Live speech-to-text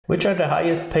Which are the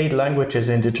highest paid languages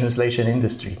in the translation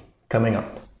industry? Coming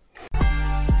up.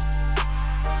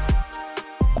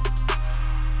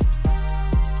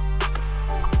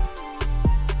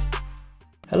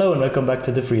 Hello and welcome back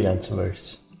to the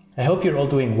Freelanceverse. I hope you're all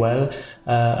doing well.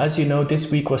 As you know, this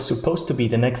week was supposed to be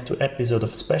the next episode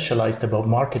of Specialized about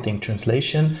marketing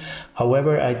translation.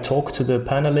 However, I talked to the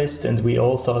panelists and we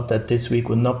all thought that this week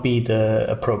would not be the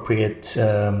appropriate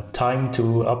time to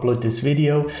upload this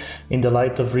video. In the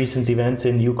light of recent events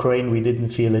in Ukraine, we didn't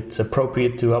feel it's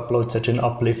appropriate to upload such an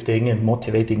uplifting and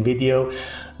motivating video.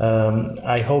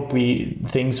 I hope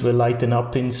things will lighten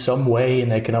up in some way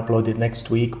and I can upload it next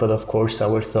week. But of course,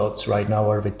 our thoughts right now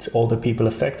are with all the people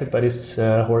affected by this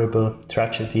horrible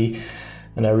tragedy.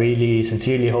 And I really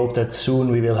sincerely hope that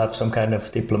soon we will have some kind of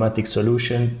diplomatic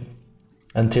solution.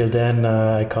 Until then,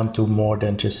 I can't do more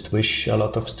than just wish a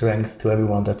lot of strength to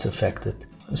everyone that's affected.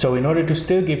 So in order to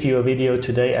still give you a video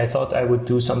today, I thought I would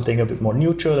do something a bit more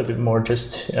neutral, a bit more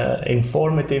just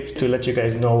informative to let you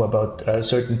guys know about a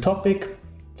certain topic.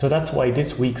 So that's why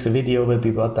this week's video will be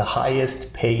about the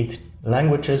highest paid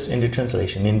languages in the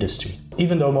translation industry.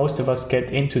 Even though most of us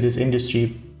get into this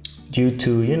industry due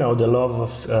to, the love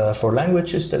of for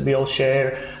languages that we all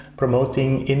share,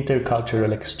 promoting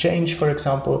intercultural exchange, for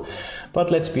example. But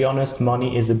let's be honest,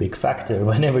 money is a big factor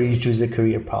whenever you choose a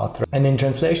career path. And in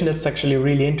translation, that's actually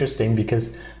really interesting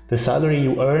because the salary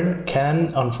you earn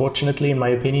can, unfortunately, in my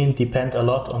opinion, depend a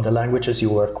lot on the languages you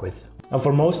work with. Now,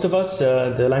 for most of us,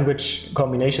 the language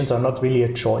combinations are not really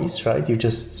a choice, right? You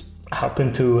just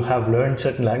happen to have learned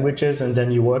certain languages and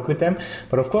then you work with them.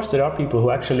 But of course, there are people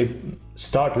who actually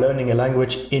start learning a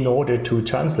language in order to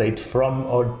translate from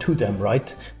or to them,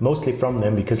 right? Mostly from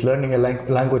them, because learning a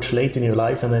language late in your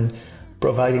life and then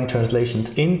providing translations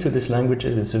into these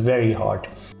languages is very hard.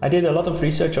 I did a lot of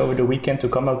research over the weekend to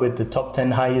come up with the top 10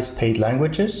 highest paid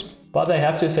languages. But I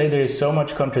have to say there is so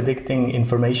much contradicting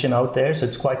information out there, so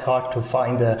it's quite hard to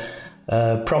find a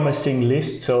promising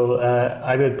list. So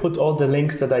I will put all the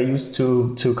links that I used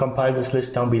to compile this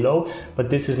list down below, but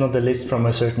this is not a list from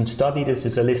a certain study. This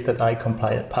is a list that I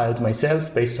compiled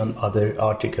myself based on other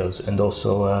articles and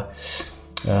also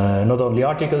not only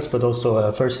articles, but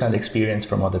also first-hand experience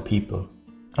from other people.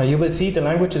 You will see the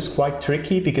language is quite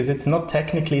tricky because it's not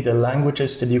technically the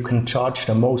languages that you can charge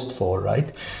the most for,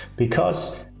 right?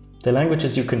 Because the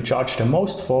languages you can charge the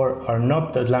most for are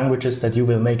not the languages that you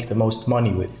will make the most money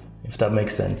with, if that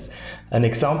makes sense. An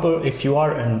example, if you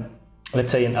are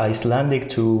let's say an Icelandic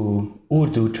to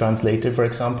Urdu translator, for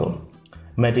example,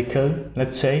 medical,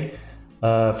 let's say,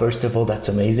 first of all, that's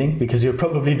amazing because you're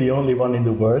probably the only one in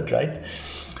the world, right?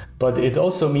 But it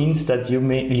also means that you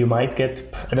might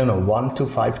get, 1 to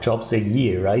 5 jobs a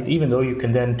year, right? Even though you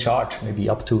can then charge maybe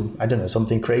up to,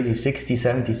 something crazy, 60,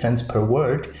 70 cents per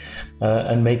word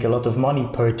and make a lot of money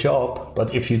per job.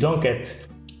 But if you don't get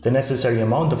the necessary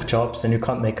amount of jobs, then you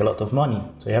can't make a lot of money.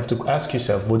 So you have to ask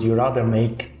yourself, would you rather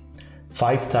make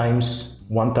 5 times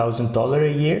 $1,000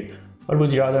 a year? Or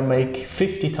would you rather make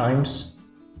 50 times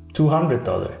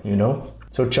 $200,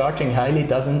 So charging highly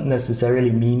doesn't necessarily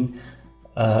mean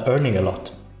earning a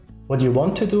lot. What you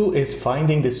want to do is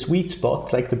finding the sweet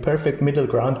spot, like the perfect middle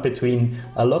ground between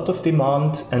a lot of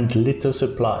demand and little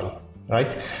supply,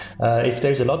 right? If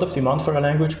there's a lot of demand for a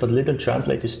language but little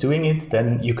translators doing it,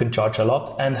 then you can charge a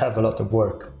lot and have a lot of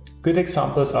work. Good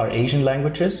examples are Asian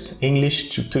languages, English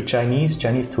to Chinese,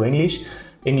 Chinese to English,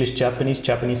 English Japanese,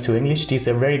 Japanese to English. These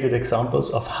are very good examples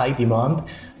of high demand,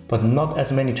 but not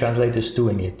as many translators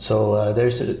doing it. So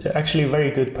there's actually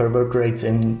very good per word rates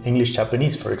in English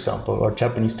Japanese, for example, or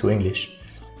Japanese to English.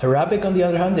 Arabic, on the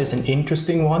other hand, is an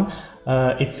interesting one.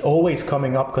 It's always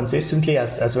coming up consistently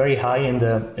as very high in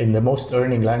the most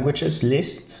earning languages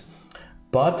lists,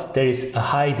 but there is a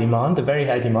high demand, a very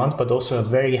high demand, but also a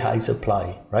very high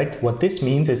supply, right? What this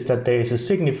means is that there is a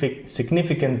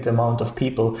significant amount of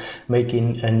people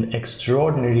making an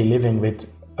extraordinary living with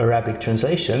Arabic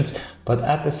translations, but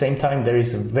at the same time there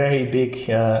is a very big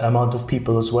amount of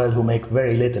people as well who make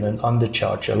very little and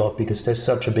undercharge a lot because there's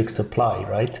such a big supply,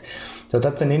 right? So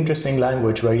that's an interesting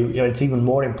language where it's even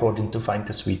more important to find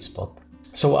the sweet spot.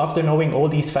 So after knowing all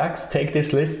these facts, take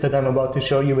this list that I'm about to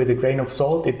show you with a grain of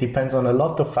salt. It depends on a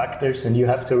lot of factors and you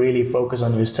have to really focus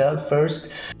on yourself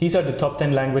first. These are the top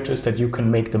 10 languages that you can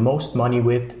make the most money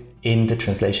with in the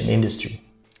translation industry.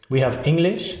 We have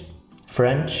English,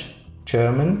 French,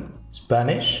 German,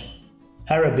 Spanish,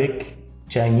 Arabic,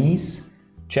 Chinese,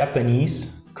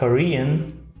 Japanese,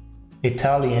 Korean,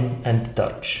 Italian, and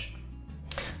Dutch.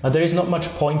 Now, there is not much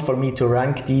point for me to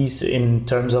rank these in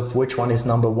terms of which one is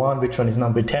number 1, which one is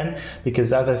number 10,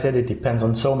 because as I said, it depends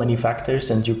on so many factors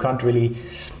and you can't really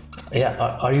yeah,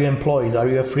 are you employed? Are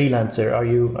you a freelancer? Are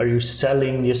you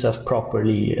selling yourself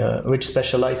properly? Which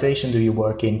specialization do you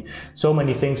work in? So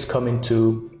many things come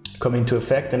into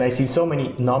effect, and I see so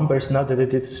many numbers now that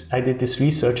I did this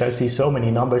research. I see so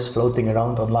many numbers floating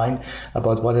around online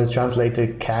about what a translator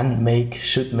can make,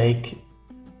 should make.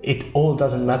 It all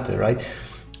doesn't matter, right?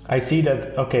 I see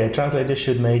that, okay, a translator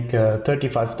should make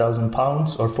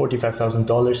 £35,000 or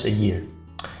 $45,000 a year.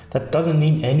 That doesn't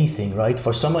mean anything, right?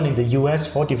 For someone in the US,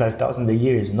 $45,000 a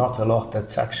year is not a lot.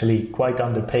 That's actually quite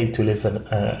underpaid to live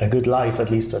a good life,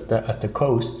 at least at the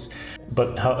coasts.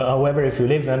 But however, if you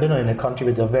live, I don't know, in a country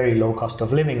with a very low cost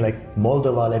of living, like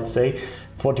Moldova, let's say,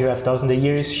 $45,000 a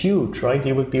year is huge, right?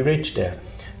 You would be rich there.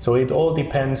 So it all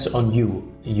depends on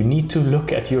you. You need to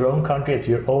look at your own country, at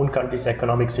your own country's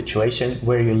economic situation,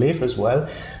 where you live as well.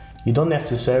 You don't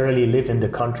necessarily live in the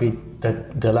country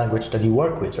the language that you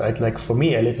work with, right? Like for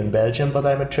me, I live in Belgium, but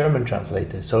I'm a German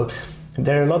translator. So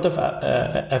there are a lot of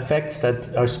effects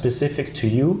that are specific to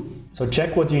you. So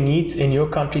check what you need in your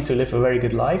country to live a very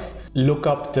good life. Look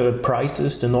up the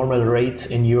prices, the normal rates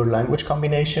in your language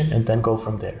combination, and then go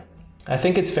from there. I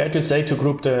think it's fair to say, to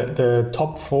group the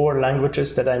top 4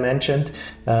 languages that I mentioned,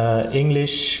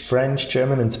 English, French,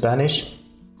 German, and Spanish,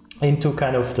 into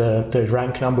kind of the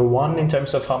rank number 1 in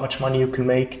terms of how much money you can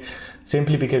make,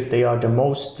 simply because they are the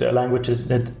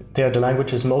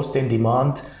languages most in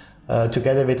demand,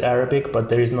 together with Arabic, but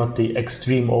there is not the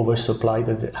extreme oversupply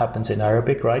that happens in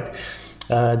Arabic, right?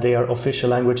 They are official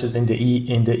languages in the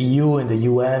EU, in the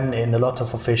UN, in a lot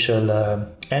of official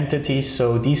entities.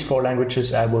 So these 4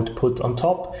 languages I would put on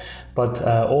top, but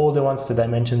all the ones that I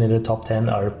mentioned in the top 10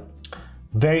 are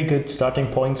very good starting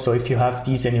points. So if you have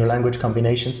these in your language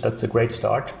combinations, that's a great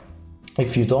start.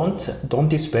 If you don't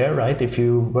despair, right? If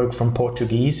you work from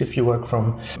Portuguese, if you work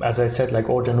from, as I said, like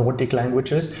all the Nordic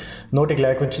languages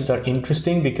are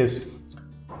interesting because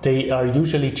they are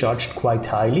usually charged quite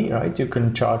highly, right? You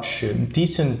can charge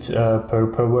decent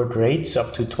per word rates,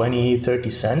 up to 20-30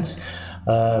 cents.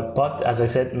 But as I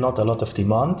said, not a lot of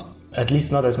demand, at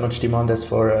least not as much demand as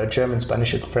for German,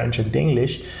 Spanish, and French and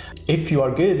English. If you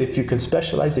are good, if you can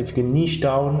specialize, if you can niche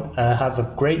down, have a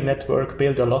great network,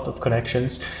 build a lot of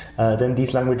connections, then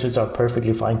these languages are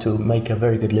perfectly fine to make a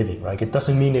very good living, right? It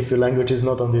doesn't mean if your language is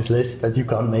not on this list that you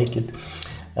can't make it.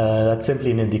 That's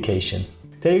simply an indication.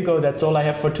 There you go, that's all I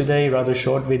have for today. Rather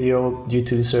short video due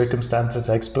to the circumstances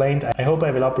I explained. I hope I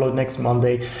will upload next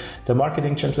Monday the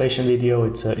marketing translation video.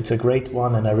 It's a great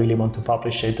one, and I really want to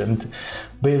publish it and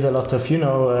build a lot of,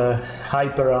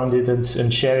 hype around it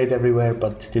and share it everywhere,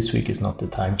 but this week is not the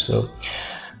time. So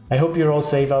I hope you're all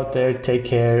safe out there. Take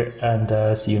care,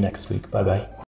 and see you next week. Bye bye.